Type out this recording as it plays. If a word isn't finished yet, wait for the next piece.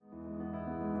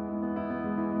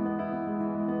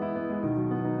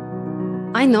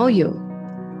I know you.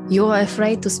 You are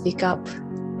afraid to speak up.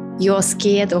 You are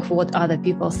scared of what other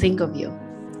people think of you.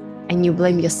 And you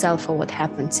blame yourself for what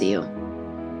happened to you.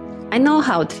 I know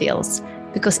how it feels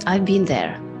because I've been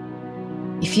there.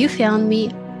 If you found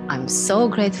me, I'm so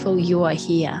grateful you are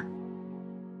here.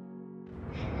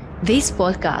 This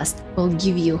podcast will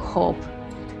give you hope.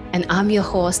 And I'm your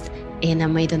host, Anna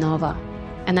Maidanova.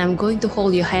 And I'm going to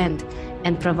hold your hand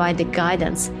and provide the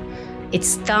guidance.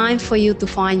 It's time for you to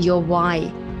find your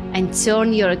why and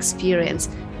turn your experience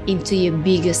into your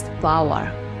biggest power.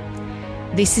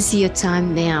 This is your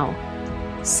time now.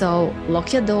 So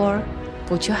lock your door,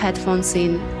 put your headphones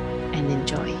in, and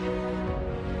enjoy.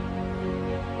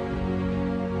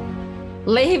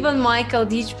 Laban Michael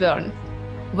Ditchburn,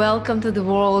 welcome to the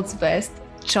world's best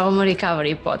trauma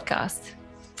recovery podcast.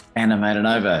 Anna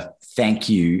Maidanova, thank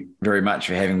you very much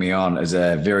for having me on as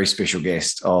a very special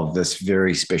guest of this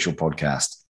very special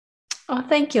podcast. Oh,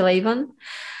 thank you, Laban.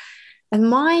 And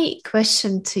my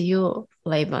question to you,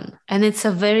 Laban, and it's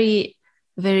a very,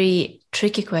 very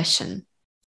tricky question.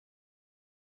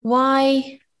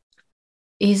 Why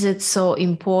is it so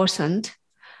important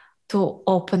to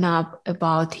open up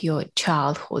about your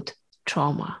childhood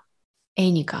trauma,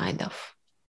 any kind of?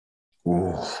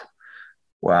 Ooh,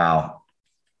 wow.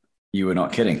 You were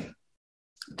not kidding.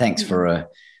 Thanks for a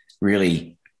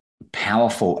really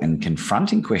powerful and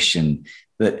confronting question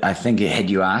that I think had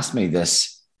you asked me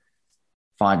this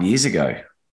 5 years ago,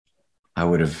 I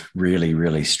would have really,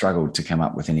 really struggled to come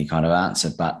up with any kind of answer.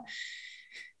 But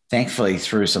thankfully,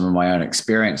 through some of my own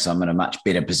experience, I'm in a much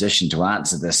better position to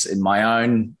answer this in my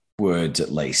own words,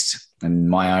 at least, in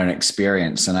my own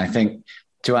experience. And I think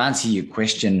to answer your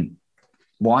question,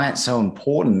 why it's so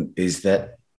important is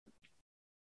that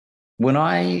when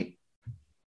I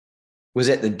was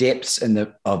at the depths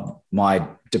of my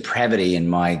depravity and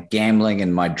my gambling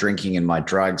and my drinking and my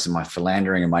drugs and my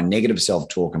philandering and my negative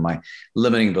self-talk and my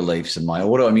limiting beliefs and my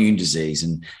autoimmune disease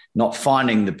and not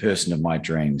finding the person of my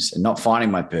dreams and not finding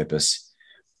my purpose,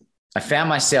 I found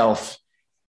myself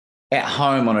at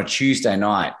home on a Tuesday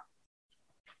night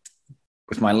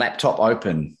with my laptop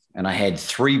open, and I had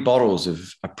 3 bottles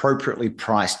of appropriately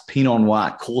priced Pinot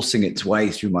Noir coursing its way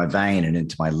through my vein and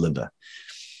into my liver.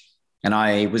 And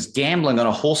I was gambling on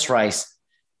a horse race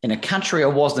in a country I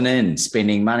wasn't in,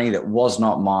 spending money that was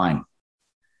not mine. I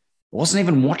wasn't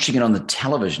even watching it on the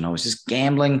television. I was just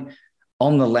gambling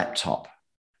on the laptop.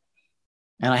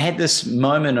 And I had this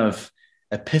moment of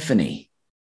epiphany.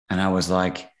 And I was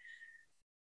like,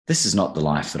 this is not the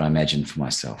life that I imagined for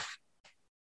myself.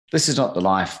 This is not the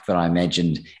life that I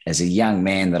imagined as a young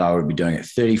man that I would be doing at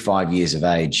 35 years of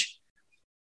age.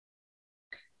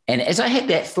 And as I had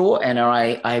that thought, and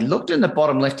I looked in the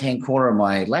bottom left-hand corner of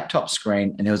my laptop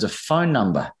screen, and there was a phone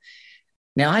number.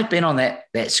 Now, I'd been on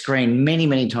that screen many,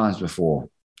 many times before,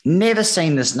 never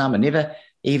seen this number, never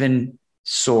even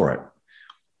saw it.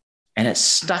 And it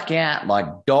stuck out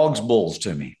like dog's balls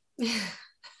to me.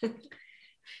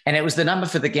 And it was the number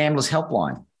for the Gamblers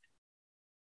Helpline.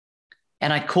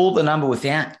 And I called the number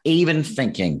without even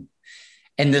thinking.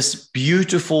 And this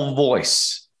beautiful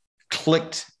voice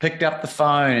picked up the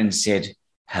phone and said,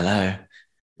 "Hello,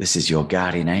 this is your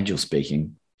guardian angel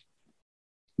speaking."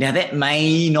 Now, that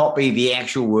may not be the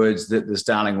actual words that this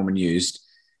darling woman used.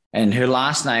 And her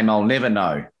last name I'll never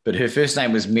know. But her first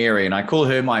name was Mary. And I call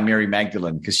her my Mary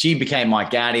Magdalene because she became my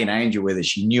guardian angel, whether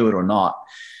she knew it or not.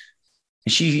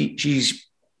 And she's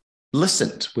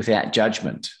listened without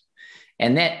judgment.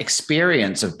 And that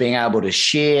experience of being able to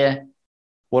share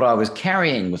what I was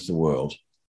carrying with the world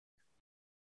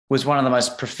was one of the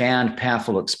most profound,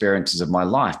 powerful experiences of my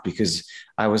life, because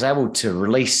I was able to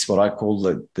release what I call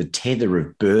the tether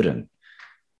of burden.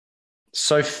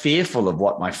 So fearful of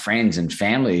what my friends and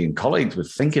family and colleagues would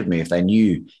think of me if they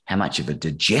knew how much of a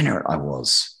degenerate I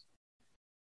was.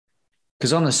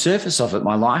 Because on the surface of it,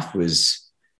 my life was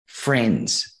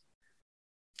friends,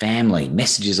 family,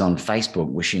 messages on Facebook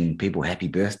wishing people happy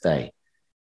birthday,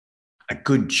 a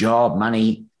good job,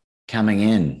 money coming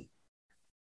in.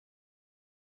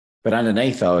 But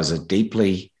underneath, I was a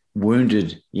deeply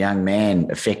wounded young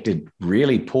man affected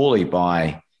really poorly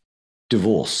by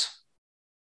divorce.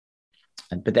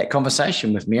 But that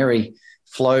conversation with Mary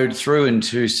flowed through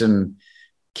into some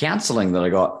counseling that I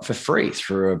got for free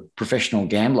through a professional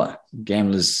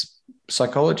gambler's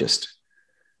psychologist.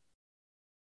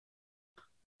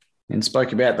 And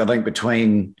spoke about the link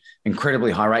between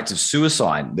incredibly high rates of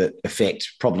suicide that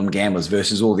affect problem gamblers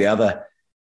versus all the other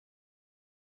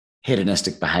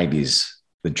hedonistic behaviors,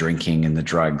 the drinking and the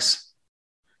drugs,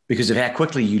 because of how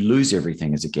quickly you lose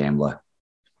everything as a gambler.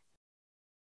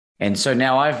 And so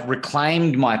now I've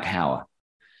reclaimed my power.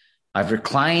 I've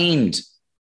reclaimed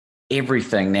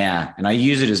everything now, and I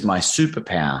use it as my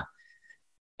superpower.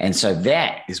 And so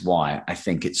that is why I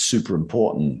think it's super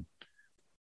important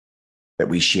that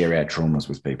we share our traumas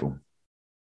with people.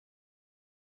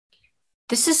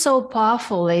 This is so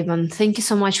powerful, Laban. Thank you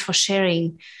so much for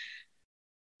sharing.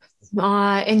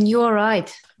 And you're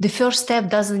right. The first step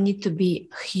doesn't need to be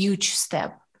a huge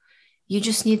step. You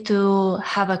just need to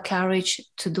have a courage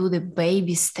to do the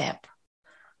baby step.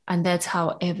 And that's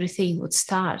how everything would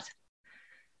start.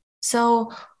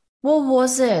 So what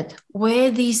was it? Where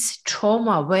this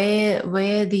trauma,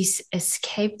 where this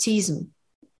escapism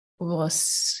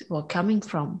were coming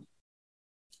from?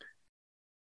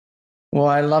 Well,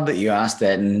 I love that you asked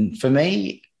that. And for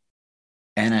me,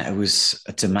 Anna,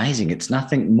 it's amazing. It's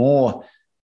nothing more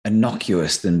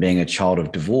innocuous than being a child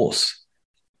of divorce.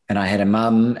 And I had a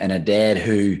mum and a dad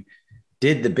who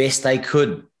did the best they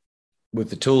could with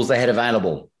the tools they had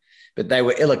available, but they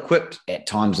were ill-equipped at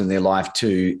times in their life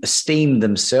to esteem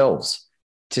themselves,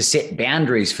 to set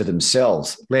boundaries for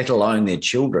themselves, let alone their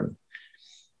children.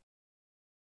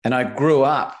 And I grew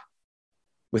up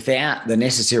without the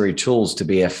necessary tools to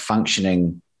be a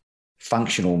functional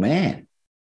man.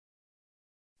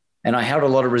 And I held a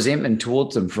lot of resentment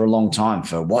towards them for a long time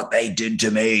for what they did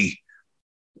to me.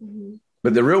 Mm-hmm.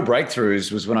 But the real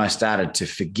breakthroughs was when I started to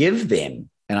forgive them,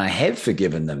 and I have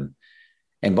forgiven them.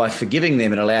 And by forgiving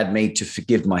them, it allowed me to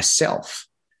forgive myself.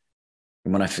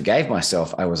 And when I forgave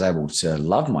myself, I was able to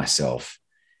love myself.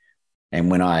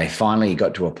 And when I finally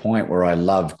got to a point where I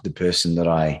loved the person that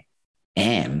I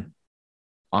am,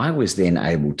 I was then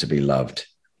able to be loved.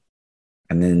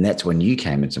 And then that's when you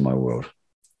came into my world.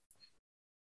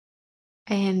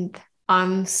 And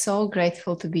I'm so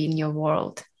grateful to be in your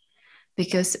world,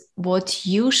 because what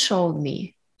you showed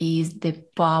me is the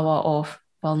power of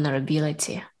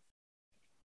vulnerability.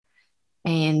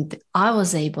 And I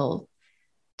was able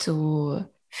to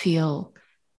feel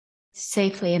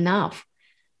safely enough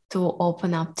to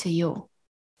open up to you.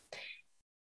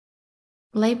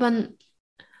 Laban,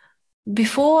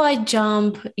 before I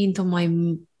jump into my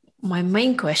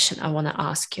main question, I want to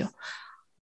ask you,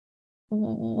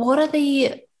 what are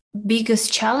the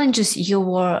biggest challenges you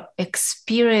were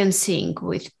experiencing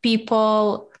with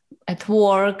people at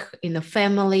work, in the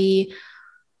family,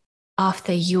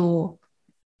 after you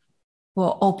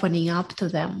were opening up to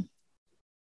them?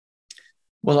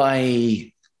 Well,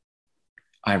 I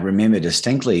remember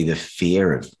distinctly the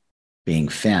fear of being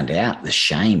found out, the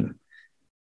shame.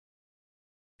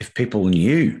 If people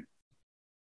knew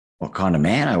what kind of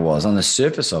man I was, on the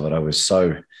surface of it, I was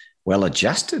so well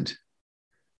adjusted.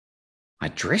 I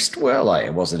dressed well.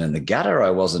 I wasn't in the gutter. I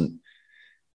wasn't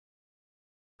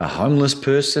a homeless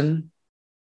person.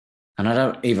 And I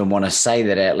don't even want to say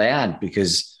that out loud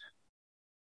because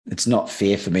it's not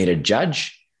fair for me to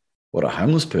judge what a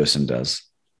homeless person does.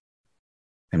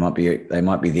 They might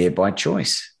be there by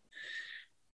choice.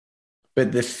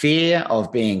 But the fear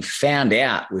of being found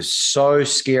out was so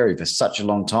scary for such a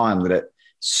long time that it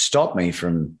stopped me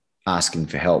from asking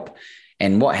for help.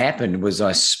 And what happened was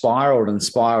I spiraled and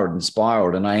spiraled and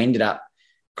spiraled, and I ended up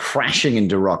crashing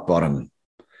into rock bottom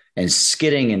and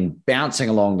skidding and bouncing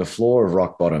along the floor of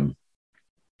rock bottom.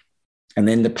 And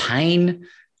then the pain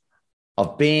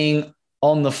of being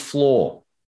on the floor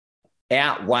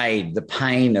outweighed the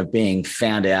pain of being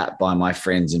found out by my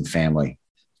friends and family.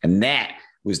 And that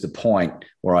was the point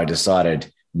where I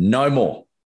decided no more.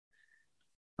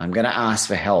 I'm going to ask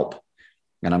for help,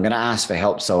 and I'm going to ask for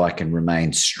help so I can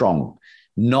remain strong,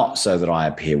 not so that I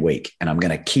appear weak. And I'm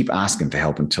going to keep asking for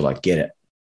help until I get it.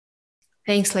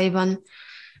 Thanks, Laban.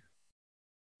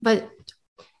 But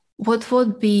what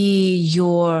would be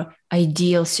your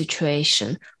ideal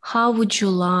situation? How would you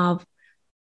love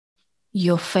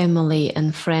your family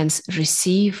and friends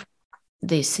receive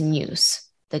this news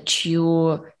that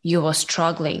you were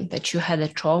struggling, that you had a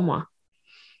trauma?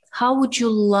 How would you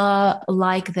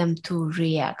like them to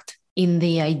react in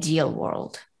the ideal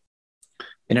world?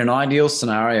 In an ideal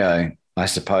scenario, I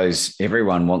suppose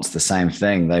everyone wants the same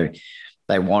thing.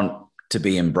 They want to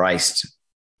be embraced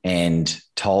and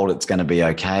told it's going to be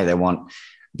okay. They want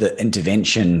the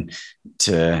intervention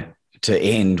to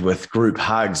end with group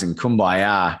hugs and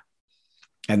kumbaya.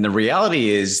 And the reality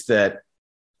is that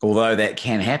although that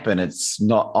can happen, it's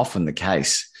not often the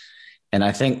case. And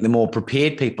I think the more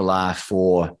prepared people are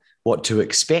for what to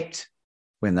expect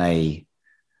when they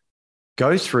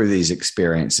go through these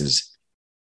experiences,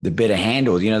 the better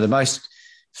handled. You know, the most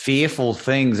fearful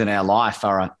things in our life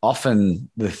are often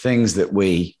the things that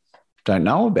we don't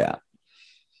know about.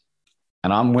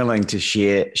 And I'm willing to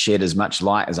shed as much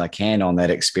light as I can on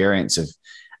that experience of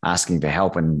asking for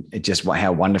help, and it just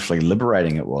how wonderfully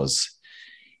liberating it was.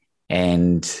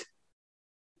 And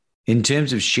In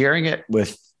terms of sharing it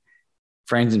with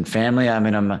friends and family, I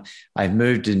mean, I've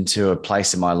moved into a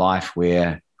place in my life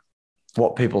where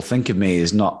what people think of me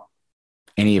is not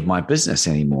any of my business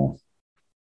anymore.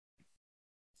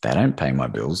 They don't pay my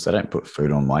bills. They don't put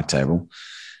food on my table.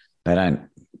 They're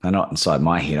not inside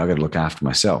my head. I've got to look after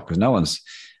myself because no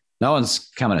one's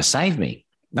coming to save me.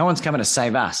 No one's coming to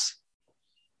save us.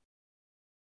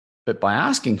 But by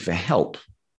asking for help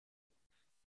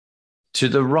to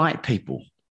the right people,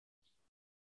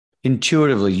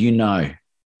 intuitively,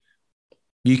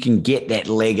 you can get that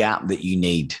leg up that you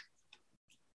need.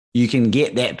 You can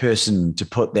get that person to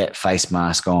put that face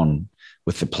mask on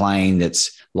with the plane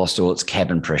that's lost all its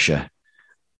cabin pressure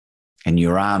and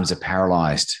your arms are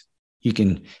paralyzed. You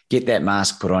can get that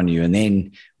mask put on you. And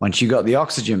then once you got the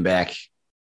oxygen back,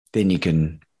 then you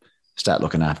can start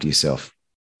looking after yourself.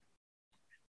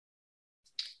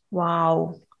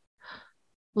 Wow.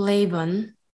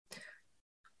 Laban,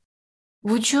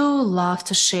 would you love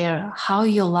to share how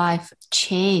your life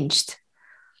changed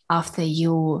after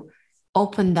you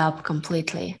opened up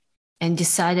completely and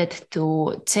decided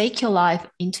to take your life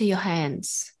into your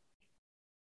hands?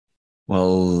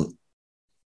 Well,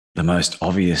 the most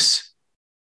obvious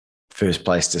first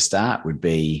place to start would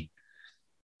be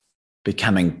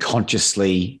becoming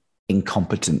consciously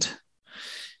incompetent.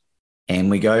 And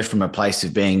we go from a place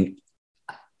of being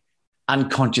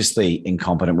unconsciously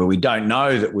incompetent where we don't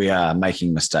know that we are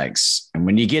making mistakes. And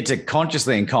when you get to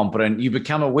consciously incompetent, you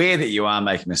become aware that you are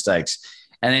making mistakes.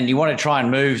 And then you want to try and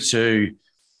move to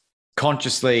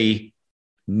consciously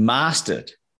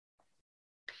mastered.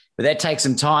 But that takes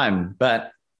some time.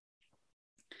 But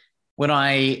when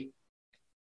I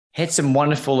had some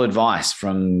wonderful advice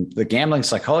from the gambling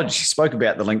psychologist, she spoke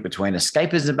about the link between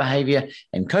escapism behavior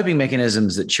and coping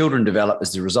mechanisms that children develop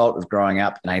as the result of growing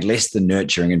up in a less than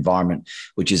nurturing environment,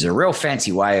 which is a real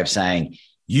fancy way of saying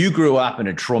you grew up in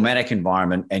a traumatic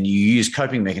environment and you use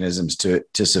coping mechanisms to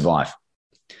survive.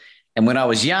 And when I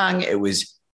was young, it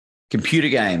was computer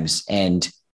games and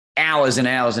hours and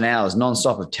hours and hours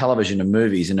nonstop of television and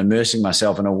movies and immersing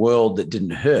myself in a world that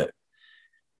didn't hurt.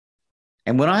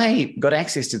 And when I got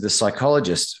access to the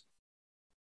psychologist,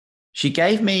 she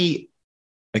gave me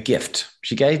a gift.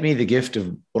 She gave me the gift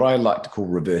of what I like to call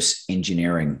reverse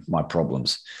engineering my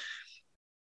problems.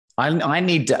 I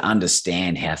need to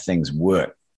understand how things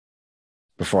work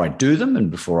before I do them and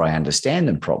before I understand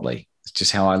them properly. It's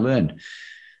just how I learn.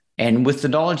 And with the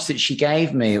knowledge that she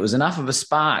gave me, it was enough of a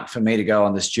spark for me to go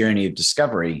on this journey of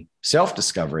discovery,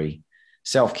 self-discovery,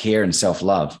 self-care, and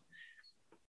self-love.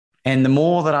 And the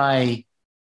more that I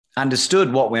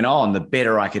understood what went on, the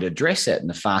better I could address it and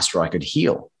the faster I could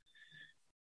heal.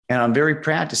 And I'm very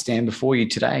proud to stand before you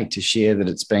today to share that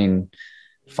it's been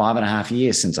 5.5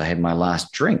 years since I had my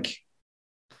last drink,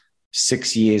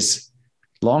 6 years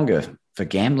longer for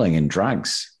gambling and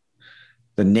drugs,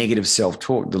 the negative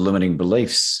self-talk, the limiting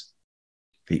beliefs,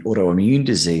 the autoimmune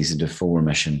disease into full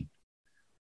remission.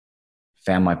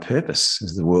 Found my purpose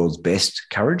as the world's best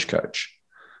courage coach.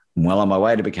 I'm well on my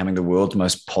way to becoming the world's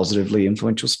most positively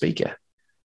influential speaker.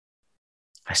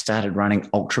 I started running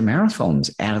ultra marathons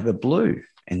out of the blue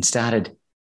and started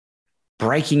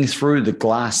breaking through the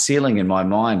glass ceiling in my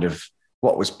mind of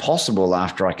what was possible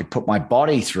after I could put my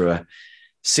body through a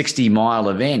 60-mile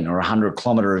event or a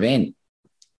 100-kilometer event.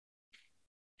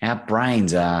 Our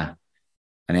brains are,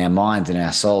 and our minds and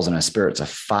our souls and our spirits are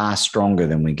far stronger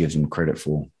than we give them credit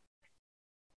for.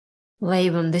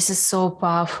 Laban, this is so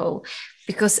powerful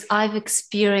because I've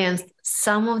experienced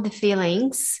some of the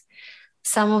feelings,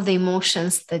 some of the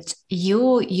emotions that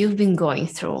you've been going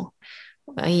through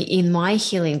in my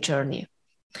healing journey.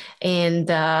 And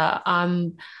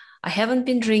I haven't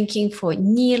been drinking for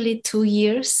nearly 2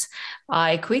 years.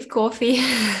 I quit coffee,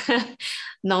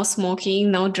 no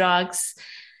smoking, no drugs.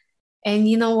 And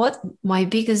you know what? My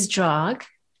biggest drug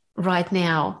right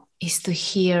now is to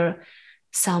hear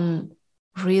some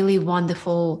really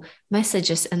wonderful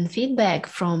messages and feedback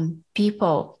from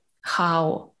people,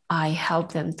 how I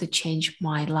help them to change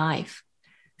my life.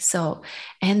 So,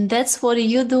 and that's what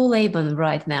you do, Laban,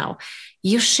 right now.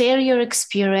 You share your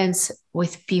experience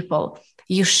with people.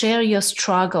 You share your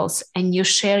struggles and you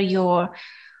share your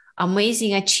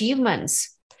amazing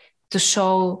achievements to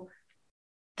show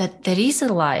that there is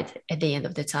a light at the end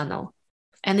of the tunnel.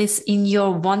 And it's in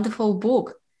your wonderful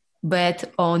book,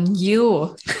 Bet on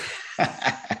You.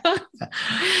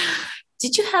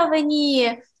 Did you have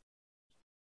any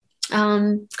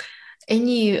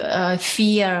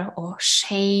fear or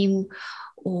shame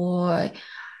or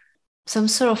some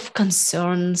sort of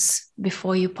concerns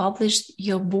before you published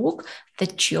your book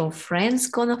that your friends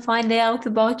gonna find out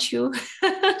about you?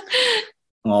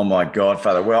 Oh my God,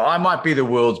 Father. Well, I might be the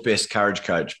world's best courage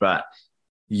coach, but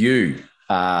you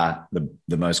are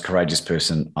the most courageous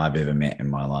person I've ever met in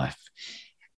my life.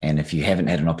 And if you haven't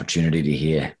had an opportunity to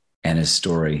hear Anna's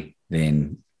story,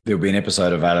 then there'll be an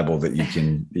episode available that you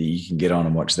can get on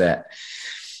and watch that.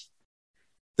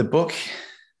 The book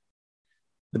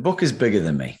is bigger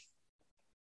than me.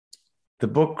 The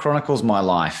book chronicles my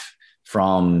life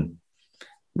from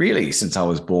really since I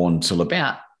was born till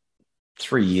about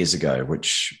 3 years ago,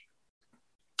 which,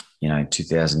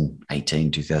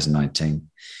 2018, 2019.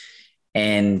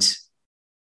 And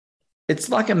it's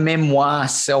like a memoir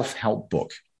self-help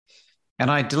book.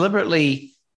 And I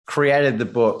deliberately created the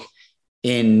book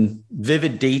in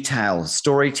vivid detail,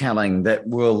 storytelling that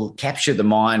will capture the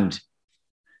mind,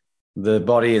 the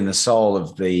body, and the soul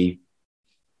of the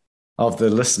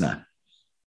listener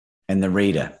and the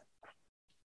reader.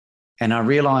 And I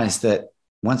realized that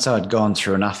once I'd gone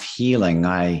through enough healing,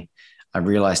 I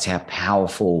realized how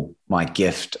powerful my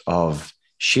gift of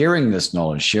sharing this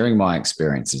knowledge, sharing my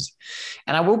experiences.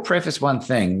 And I will preface one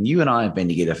thing. You and I have been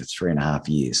together for 3.5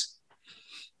 years.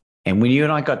 And when you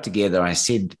and I got together, I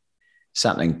said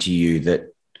something to you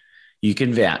that you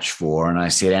can vouch for. And I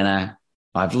said, Anna,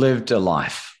 I've lived a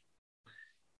life.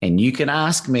 And you can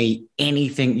ask me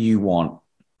anything you want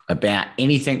about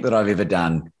anything that I've ever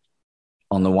done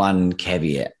on the one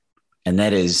caveat. And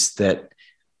that is that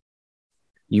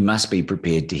you must be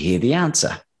prepared to hear the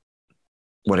answer,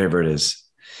 whatever it is.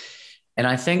 And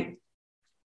I think,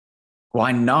 well,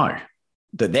 I know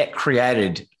that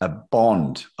created a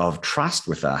bond of trust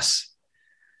with us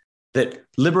that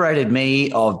liberated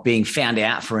me of being found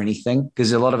out for anything,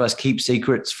 because a lot of us keep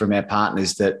secrets from our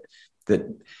partners that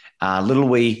are little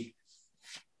wee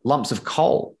lumps of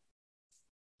coal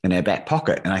in our back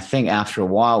pocket. And I think after a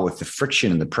while, with the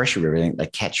friction and the pressure of everything, they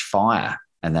catch fire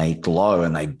and they glow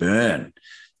and they burn.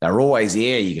 They're always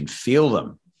there. You can feel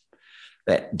them,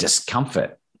 that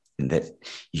discomfort, and that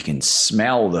you can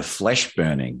smell the flesh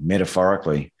burning,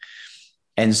 metaphorically.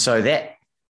 And so that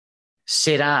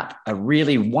set up a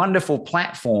really wonderful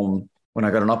platform when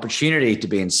I got an opportunity to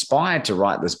be inspired to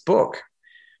write this book,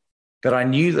 that I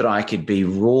knew that I could be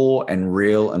raw and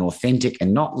real and authentic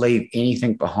and not leave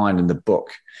anything behind in the book.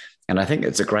 And I think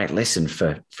it's a great lesson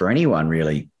for anyone,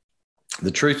 really. The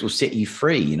truth will set you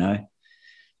free,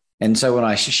 And so when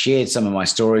I shared some of my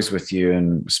stories with you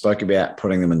and spoke about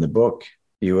putting them in the book,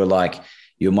 you were like,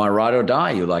 you're my ride or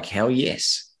die. You're like, hell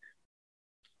yes.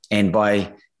 And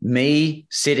by me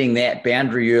setting that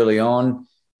boundary early on,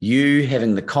 you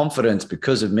having the confidence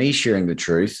because of me sharing the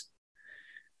truth,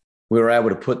 we were able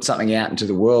to put something out into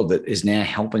the world that is now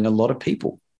helping a lot of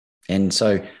people. And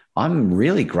so I'm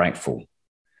really grateful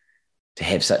to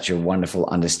have such a wonderful,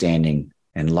 understanding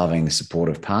and loving,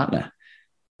 supportive partner,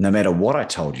 no matter what I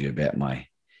told you about my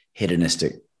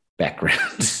hedonistic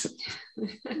background.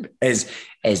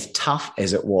 As tough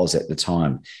as it was at the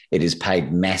time, it has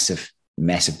paid massive,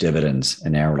 massive dividends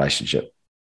in our relationship.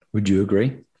 Would you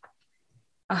agree?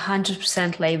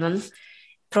 100%, Laban.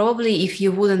 Probably if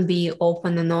you wouldn't be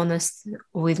open and honest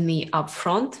with me up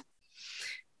front,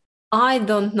 I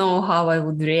don't know how I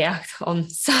would react on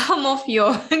some of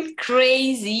your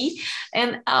crazy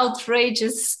and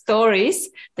outrageous stories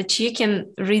that you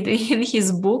can read in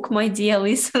his book, my dear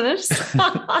listeners.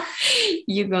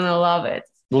 You're going to love it.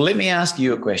 Well, let me ask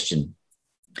you a question.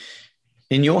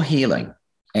 In your healing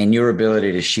and your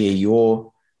ability to share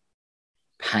your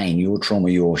pain, your trauma,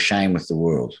 your shame with the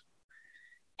world,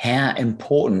 how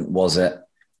important was it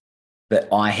that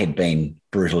I had been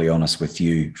brutally honest with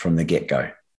you from the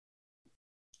get-go?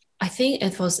 I think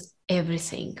it was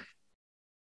everything.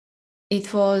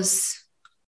 It was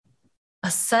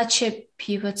such a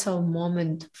pivotal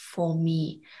moment for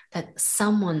me that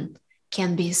someone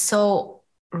can be so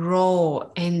raw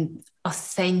and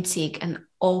authentic and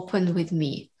open with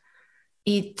me.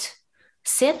 It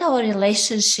set our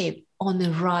relationship on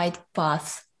the right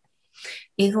path.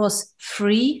 It was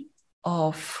free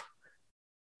of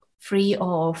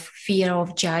fear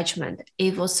of judgment.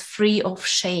 It was free of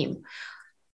shame.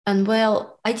 And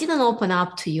well, I didn't open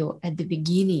up to you at the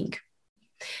beginning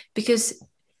because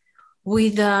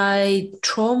with a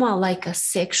trauma like a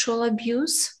sexual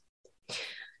abuse,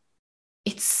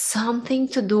 it's something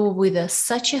to do with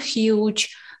such a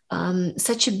huge,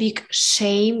 such a big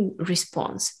shame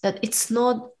response that it's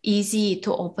not easy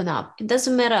to open up. It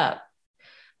doesn't matter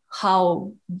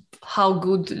how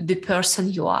good the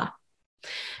person you are.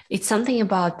 It's something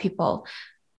about people.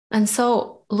 And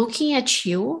so looking at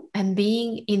you and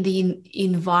being in the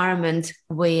environment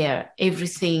where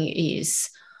everything is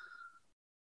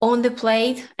on the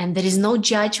plate and there is no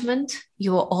judgment,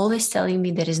 you are always telling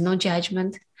me there is no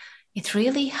judgment. it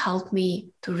really helped me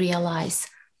to realize,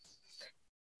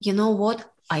 you know what?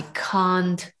 I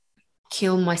can't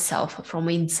kill myself from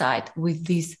inside with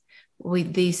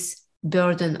this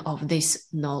burden of this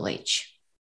knowledge.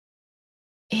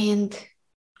 And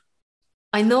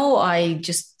I know I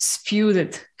just spewed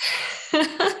it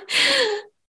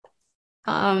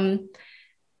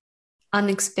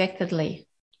unexpectedly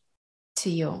to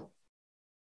you.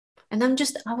 And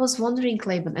I was wondering,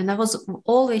 Laban, and I was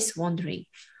always wondering,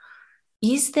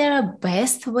 is there a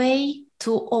best way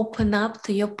to open up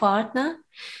to your partner?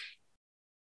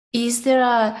 Is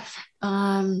there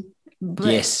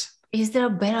Yes. Is there a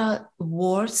better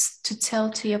words to tell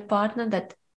to your partner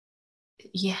that,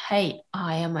 yeah, hey,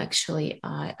 I am actually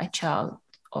a child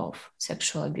of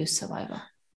sexual abuse survivor?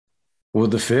 Well,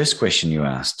 the first question you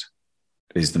asked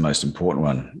is the most important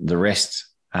one. The rest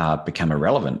become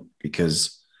irrelevant,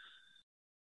 because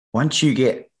once you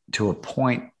get to a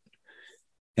point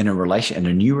in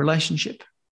a new relationship,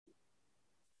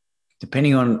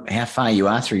 depending on how far you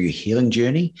are through your healing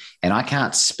journey, and I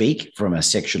can't speak from a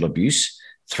sexual abuse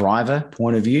thriver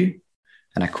point of view,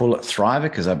 and I call it thriver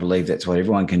because I believe that's what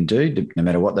everyone can do, no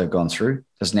matter what they've gone through.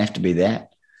 It doesn't have to be that.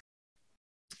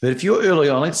 But if you're early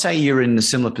on, let's say you're in a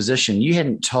similar position, you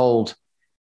hadn't told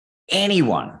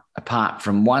anyone apart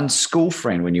from one school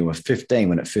friend when you were 15,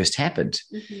 when it first happened.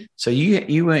 Mm-hmm. So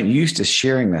you weren't used to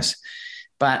sharing this.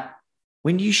 But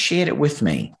when you shared it with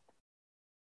me,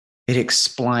 it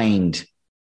explained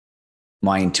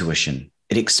my intuition.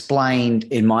 It explained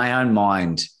in my own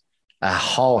mind a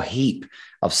whole heap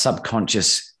of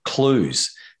subconscious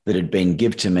clues that had been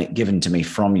given to me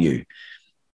from you.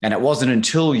 And it wasn't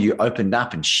until you opened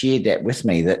up and shared that with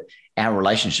me that our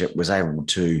relationship was able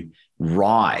to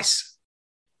rise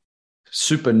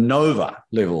supernova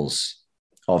levels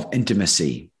of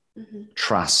intimacy, Mm-hmm.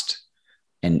 trust,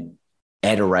 and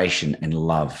adoration and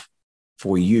love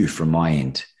for you from my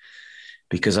end,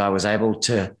 because I was able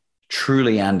to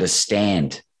truly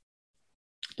understand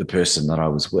the person that I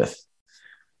was with.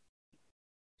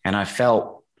 And I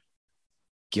felt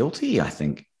guilty, I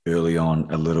think, early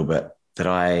on a little bit, that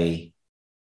I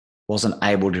wasn't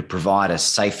able to provide a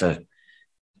safer,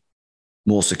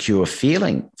 more secure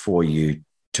feeling for you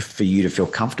to feel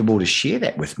comfortable to share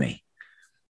that with me.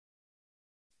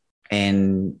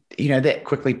 And, that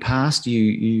quickly passed.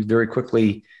 You very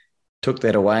quickly took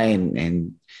that away.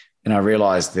 And I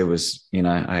realized there was,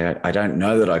 I don't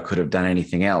know that I could have done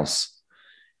anything else.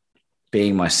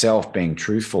 Being myself, being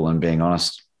truthful and being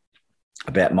honest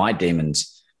about my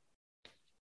demons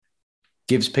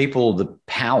gives people the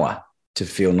power to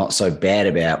feel not so bad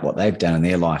about what they've done in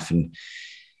their life,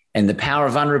 and the power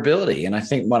of vulnerability. And I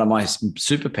think one of my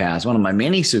superpowers, one of my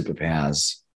many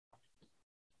superpowers,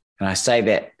 and I say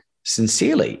that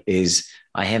sincerely, is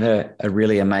I have a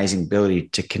really amazing ability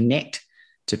to connect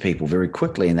to people very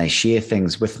quickly, and they share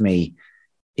things with me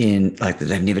in like that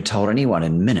they've never told anyone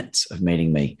in minutes of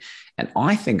meeting me. And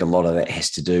I think a lot of that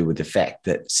has to do with the fact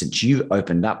that since you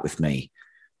opened up with me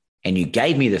and you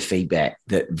gave me the feedback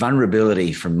that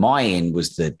vulnerability from my end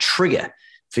was the trigger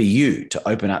for you to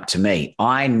open up to me,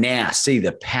 I now see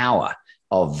the power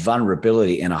of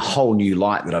vulnerability in a whole new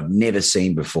light that I've never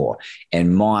seen before.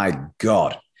 And my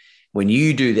God, when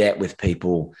you do that with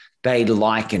people, they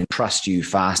like and trust you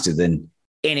faster than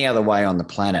any other way on the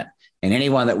planet. And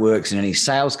anyone that works in any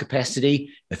sales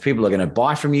capacity, if people are going to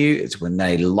buy from you, it's when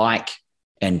they like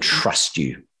and trust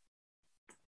you.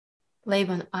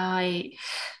 Laban, I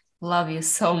love you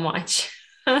so much.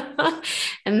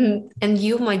 and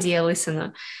you, my dear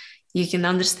listener, you can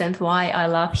understand why I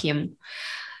love him.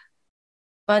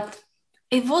 But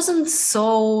it wasn't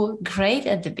so great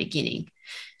at the beginning.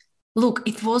 Look,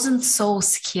 it wasn't so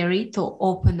scary to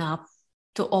open up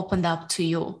to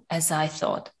you as I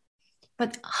thought.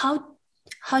 But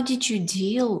how did you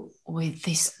deal with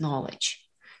this knowledge?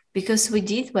 Because we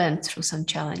did went through some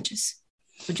challenges.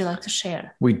 Would you like to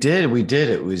share? We did.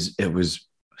 It was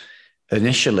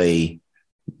initially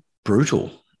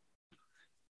brutal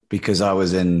because I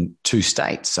was in two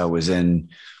states.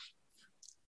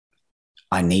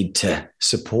 I need to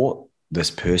support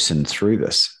this person through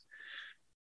this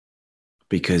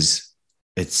because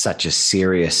it's such a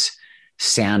serious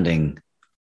sounding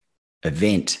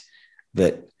event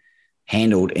that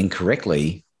handled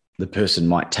incorrectly, the person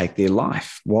might take their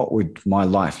life. What would my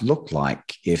life look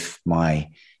like if my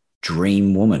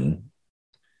dream woman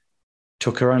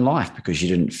took her own life because she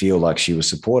didn't feel like she was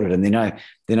supported? And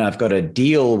then I've got to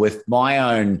deal with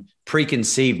my own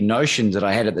preconceived notions that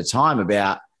I had at the time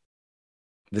about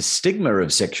the stigma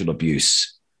of sexual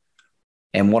abuse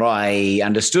and what I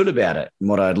understood about it and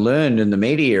what I'd learned in the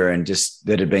media and just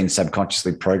that had been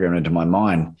subconsciously programmed into my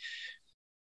mind.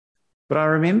 But I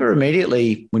remember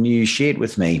immediately when you shared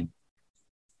with me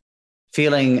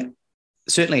feeling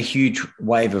certainly a huge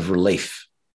wave of relief,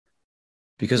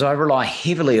 because I rely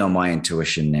heavily on my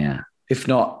intuition now, if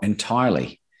not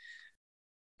entirely.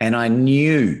 And I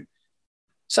knew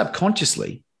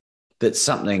subconsciously that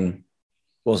something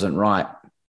wasn't right.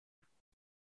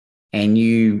 And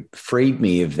you freed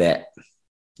me of that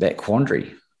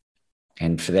quandary.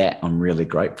 And for that, I'm really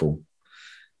grateful.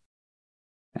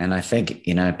 And I think,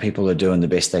 people are doing the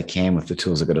best they can with the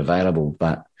tools they've got available,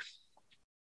 but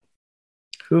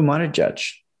who am I to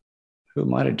judge? Who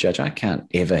am I to judge? I can't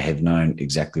ever have known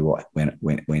exactly what went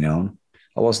on.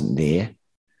 I wasn't there.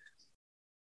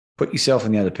 Put yourself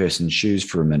in the other person's shoes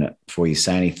for a minute before you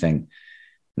say anything.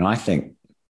 And I think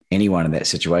anyone in that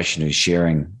situation who's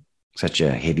sharing such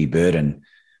a heavy burden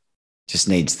just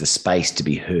needs the space to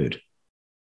be heard.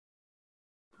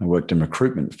 I worked in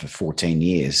recruitment for 14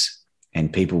 years,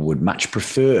 and people would much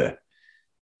prefer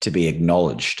to be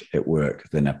acknowledged at work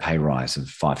than a pay rise of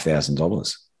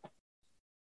 $5,000.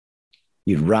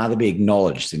 You'd rather be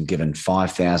acknowledged than given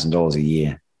 $5,000 a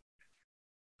year.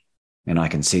 And I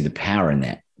can see the power in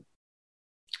that.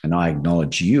 And I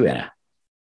acknowledge you, Anna,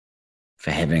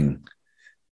 for having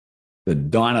the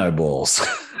dino balls.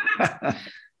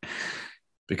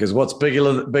 Because what's bigger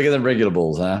than regular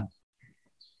balls, huh?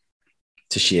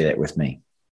 To share that with me.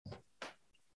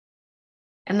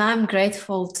 And I'm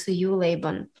grateful to you,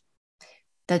 Laban,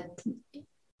 that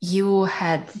you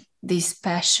had this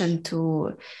passion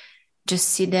to just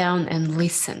sit down and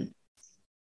listen.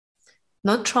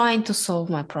 Not trying to solve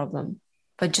my problem,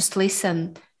 but just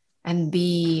listen and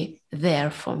be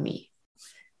there for me.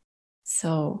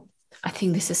 So I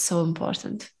think this is so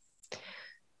important.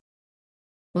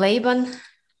 Laban,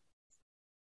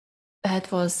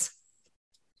 that was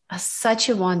such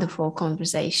a wonderful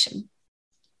conversation.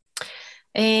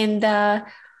 And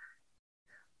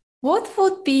what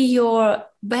would be your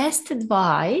best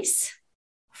advice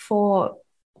for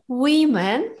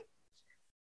women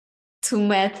to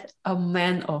meet a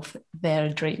man of their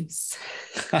dreams?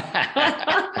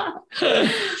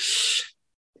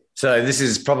 So this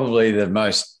is probably the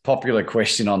most popular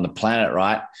question on the planet,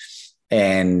 right?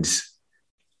 And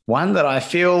one that I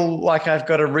feel like I've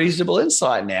got a reasonable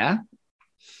insight now.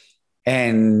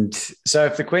 And so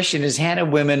if the question is, how do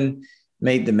women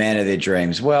meet the man of their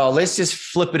dreams? Well, let's just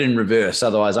flip it in reverse.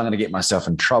 Otherwise, I'm going to get myself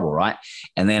in trouble, right?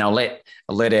 And then I'll let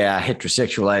our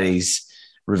heterosexual ladies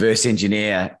reverse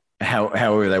engineer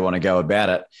however they want to go about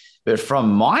it. But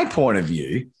from my point of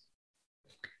view,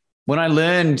 when I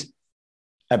learned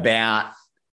about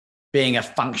being a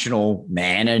functional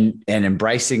man and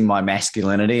embracing my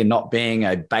masculinity and not being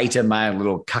a beta male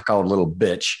little cuckold little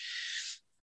bitch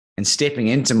and stepping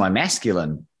into my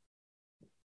masculine,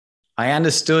 I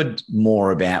understood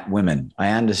more about women. I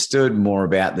understood more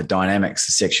about the dynamics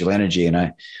of sexual energy.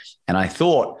 And I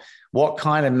thought, what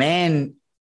kind of man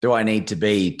do I need to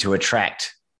be to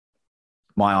attract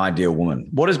my ideal woman?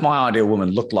 What does my ideal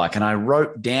woman look like? And I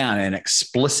wrote down in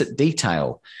explicit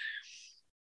detail.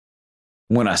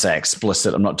 When I say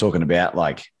explicit, I'm not talking about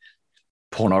like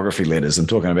pornography letters. I'm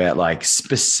talking about like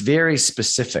very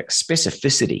specific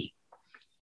specificity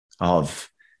of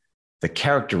the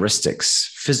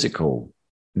characteristics, physical,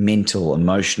 mental,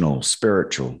 emotional,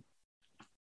 spiritual.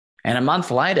 And a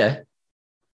month later,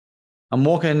 I'm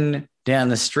walking down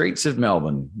the streets of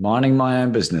Melbourne, minding my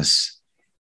own business,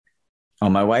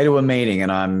 on my way to a meeting,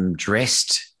 and I'm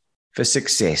dressed for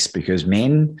success, because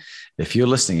men, if you're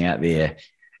listening out there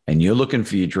and you're looking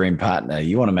for your dream partner,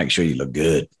 you want to make sure you look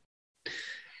good.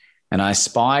 And I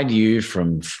spied you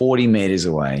from 40 meters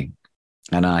away,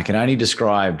 and I can only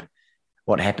describe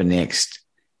what happened next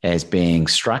as being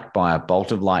struck by a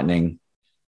bolt of lightning,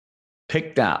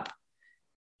 picked up,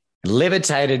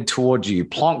 levitated towards you,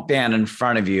 plonked down in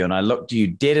front of you, and I looked you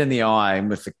dead in the eye, and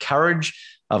with the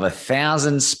courage of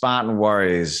 1,000 Spartan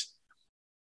warriors,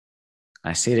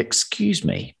 I said, "Excuse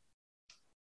me,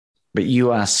 but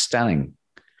you are stunning.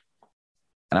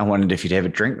 And I wondered if you'd have a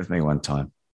drink with me one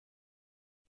time."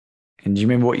 And do you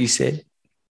remember what you said?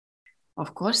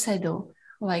 Of course I do.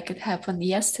 Like it happened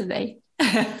yesterday.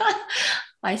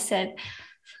 I said,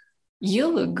 "You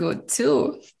look good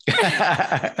too."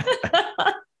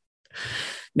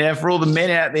 Now, for all the men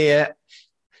out there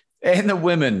and the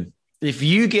women, if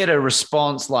you get a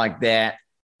response like that,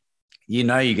 you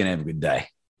know you're going to have a good day.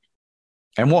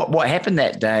 And what happened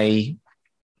that day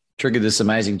triggered this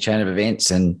amazing chain of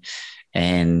events. And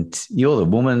you're the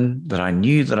woman that I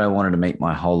knew that I wanted to meet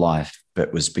my whole life,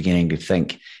 but was beginning to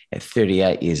think at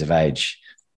 38 years of age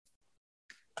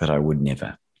that I would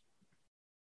never.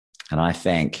 And I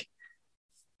thank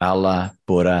Allah,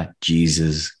 Buddha,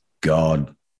 Jesus,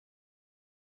 God,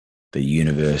 the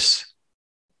universe,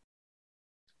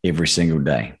 every single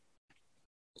day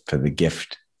for the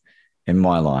gift in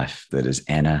my life that is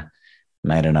Anna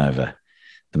Maidanova,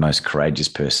 the most courageous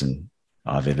person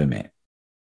I've ever met.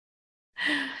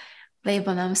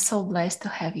 Laban, I'm so blessed to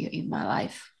have you in my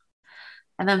life.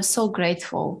 And I'm so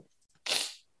grateful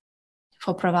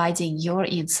for providing your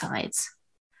insights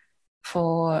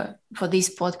for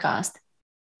this podcast.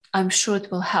 I'm sure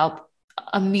it will help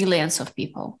millions of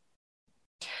people.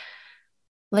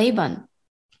 Laban,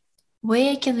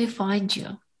 where can we find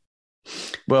you?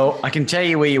 Well, I can tell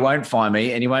you where you won't find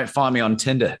me, and you won't find me on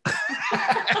Tinder.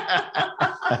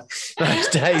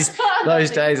 Those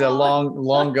days are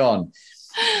long gone.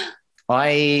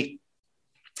 I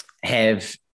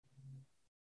have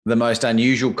the most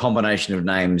unusual combination of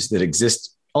names that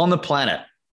exist on the planet.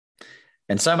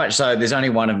 And so much so, there's only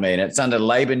one of me, and it's under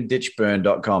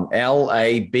labanditchburn.com,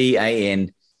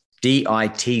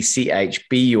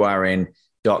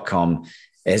 LABANDITCHBURN.com,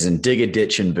 as in dig a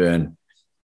ditch and burn.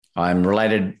 I'm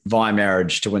related via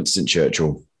marriage to Winston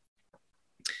Churchill.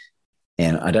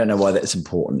 And I don't know why that's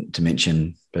important to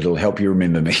mention, but it'll help you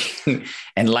remember me.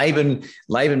 And Laban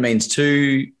means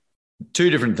two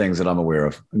different things that I'm aware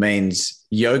of. It means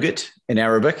yogurt in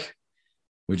Arabic,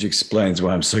 which explains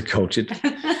why I'm so cultured.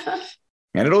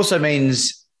 And it also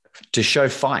means to show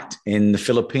fight in the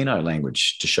Filipino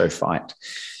language, to show fight.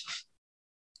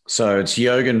 So it's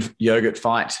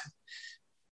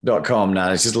yogurtfight.com.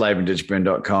 No, it's just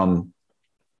labanditchburn.com.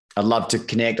 I'd love to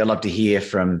connect. I'd love to hear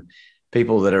from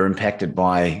people that are impacted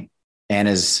by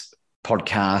Anna's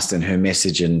podcast and her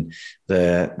message and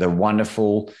the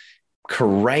wonderful,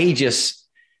 courageous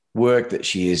work that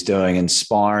she is doing,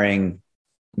 inspiring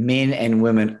men and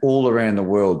women all around the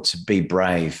world to be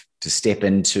brave, to step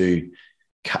into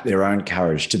their own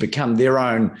courage, to become their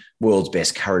own world's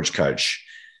best courage coach.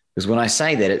 Because when I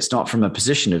say that, it's not from a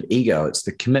position of ego. It's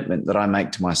the commitment that I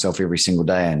make to myself every single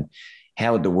day. And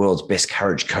how would the world's best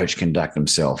courage coach conduct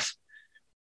himself?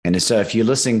 And so if you're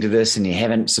listening to this and you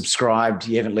haven't subscribed,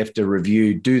 you haven't left a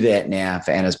review, do that now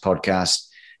for Anna's podcast.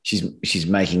 She's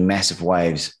making massive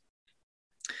waves.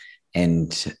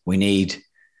 And we need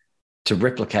to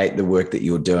replicate the work that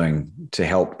you're doing to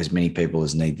help as many people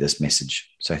as need this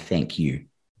message. So thank you,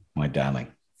 my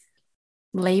darling.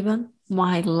 Laban,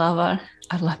 my lover,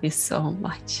 I love you so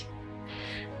much.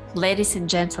 Ladies and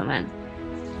gentlemen,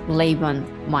 Laban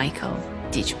Michael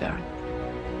Ditchburn.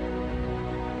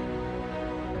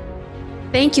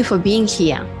 Thank you for being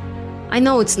here. I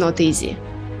know it's not easy,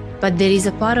 but there is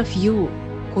a part of you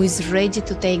who is ready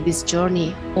to take this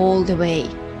journey all the way,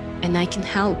 and I can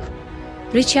help.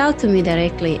 Reach out to me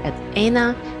directly at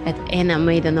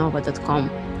anna@annamaidanova.com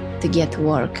to get to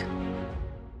work.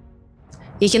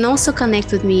 You can also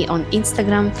connect with me on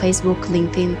Instagram, Facebook,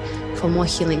 LinkedIn for more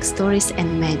healing stories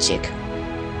and magic.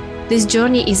 This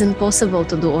journey isn't possible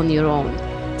to do on your own,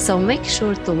 so make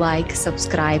sure to like,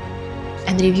 subscribe,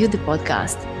 and review the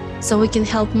podcast so we can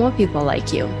help more people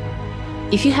like you.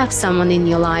 If you have someone in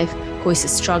your life who is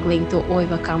struggling to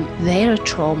overcome their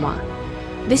trauma,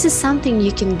 this is something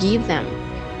you can give them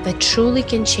that truly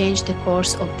can change the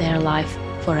course of their life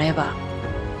forever.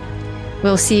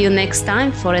 We'll see you next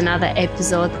time for another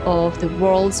episode of the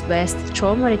world's best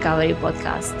trauma recovery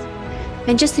podcast.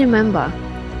 And just remember,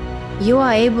 you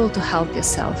are able to help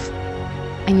yourself,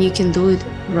 and you can do it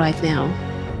right now.